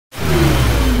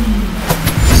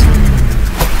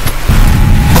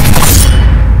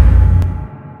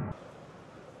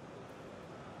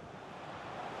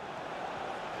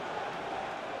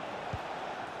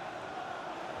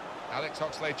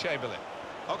Alex Oxlade-Chamberlain.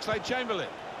 Oxlade-Chamberlain.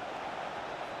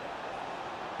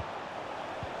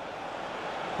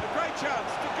 A great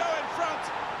chance to go in front,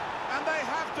 and they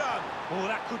have done. Oh,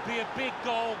 that could be a big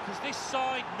goal, because this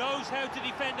side knows how to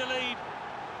defend a lead.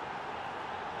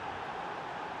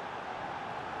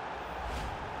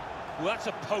 Well, that's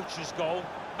a poacher's goal.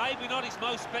 Maybe not its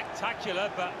most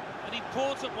spectacular, but an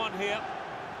important one here.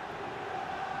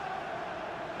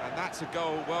 And that's a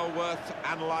goal well worth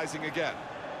analysing again.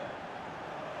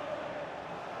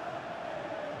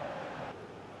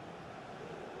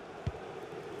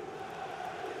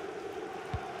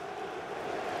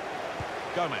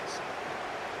 Gomez.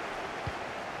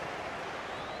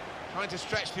 Trying to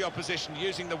stretch the opposition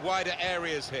using the wider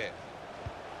areas here.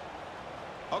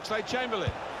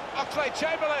 Oxlade-Chamberlain.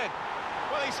 Oxlade-Chamberlain!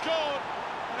 Well, he scored,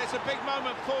 and it's a big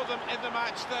moment for them in the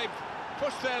match. They've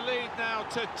pushed their lead now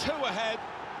to 2 ahead.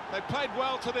 They played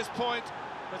well to this point,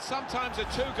 but sometimes a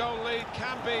 2-goal lead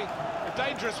can be a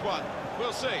dangerous one.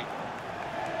 We'll see.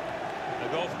 A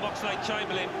goal from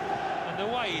Oxlade-Chamberlain, and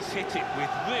the way he's hit it with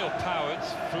real power,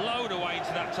 it's flown away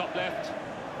into that top left.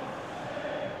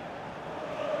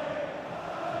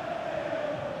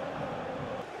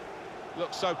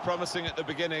 Looked so promising at the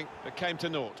beginning, but came to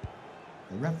naught.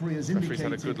 The referee has Referee's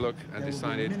had a good look and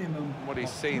decided what he's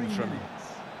seen from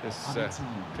this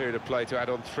period of play to add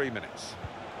on 3 minutes.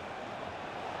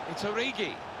 It's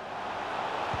Origi.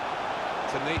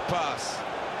 It's a neat pass.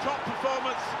 Top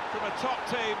performance from a top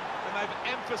team, and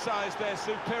they've emphasised their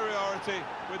superiority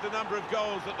with the number of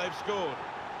goals that they've scored.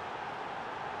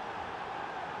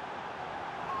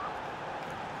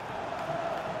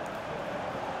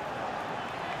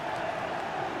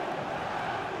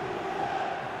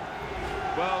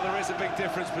 Well, there is a big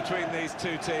difference between these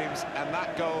two teams, and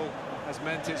that goal has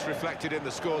meant it's reflected in the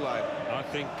scoreline. I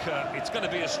think it's going to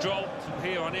be a stroll from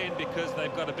here on in, because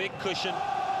they've got a big cushion,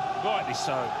 rightly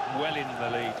so, well in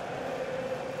the lead.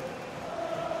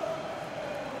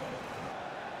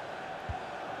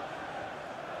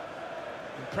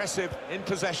 Impressive in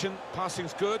possession,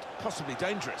 passing's good, possibly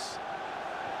dangerous.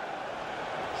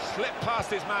 Slipped past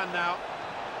his man now,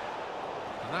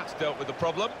 and that's dealt with the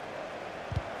problem.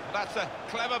 That's a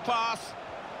clever pass.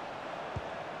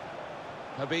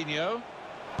 Fabinho.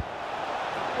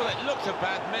 Well, it looked a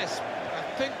bad miss. I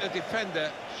think the defender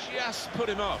just put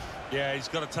him off. Yeah, he's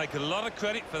got to take a lot of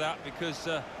credit for that, because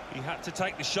he had to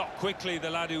take the shot quickly, the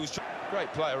lad who was...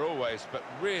 Great player always, but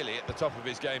really at the top of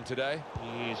his game today.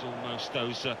 He is almost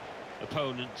those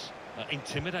opponents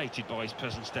intimidated by his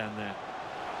presence down there.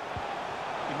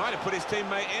 He might have put his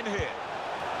teammate in here.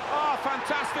 Oh,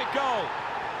 fantastic goal!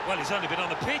 Well, he's only been on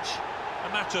the pitch a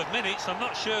matter of minutes. I'm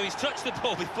not sure he's touched the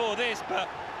ball before this, but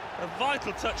a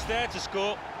vital touch there to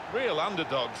score. Real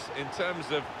underdogs in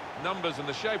terms of numbers and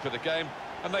the shape of the game,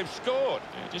 and they've scored.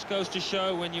 Yeah, it just goes to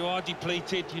show, when you are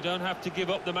depleted, you don't have to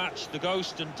give up the match, the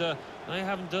ghost, and they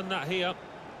haven't done that here.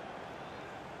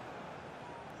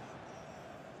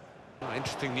 Oh,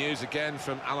 interesting news again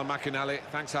from Alan McInally.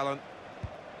 Thanks, Alan.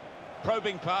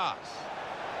 Probing pass.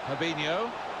 Fabinho.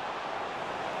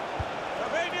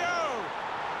 Fabinho!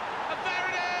 And there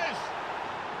it is!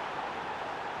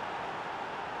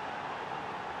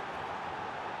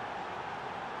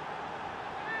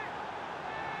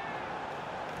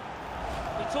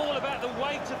 It's all about the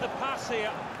weight of the pass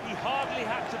here. He hardly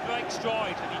had to break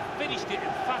stride, and he finished it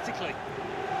emphatically.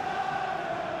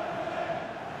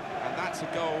 And that's a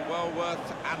goal well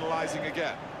worth analysing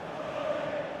again.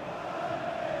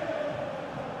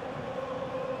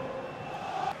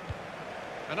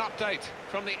 An update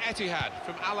from the Etihad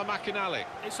from Alan McInally.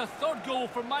 It's a 3rd goal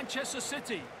for Manchester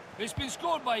City. It's been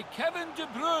scored by Kevin De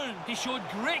Bruyne. He showed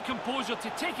great composure to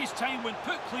take his time when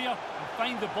put clear and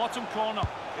find the bottom corner.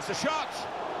 It's a shot,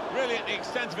 really at the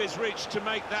extent of his reach to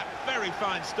make that very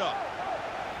fine stop.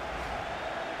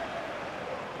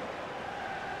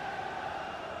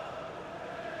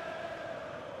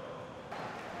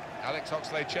 Alex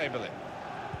Oxlade-Chamberlain.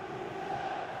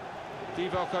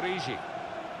 Divock Origi.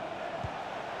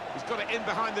 He's got it in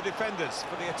behind the defenders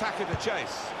for the attacker to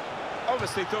chase.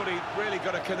 Obviously thought he really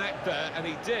got a connect there, and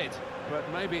he did, but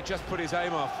maybe it just put his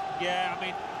aim off. Yeah, I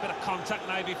mean, a bit of contact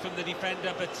maybe from the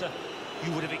defender, but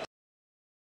you would have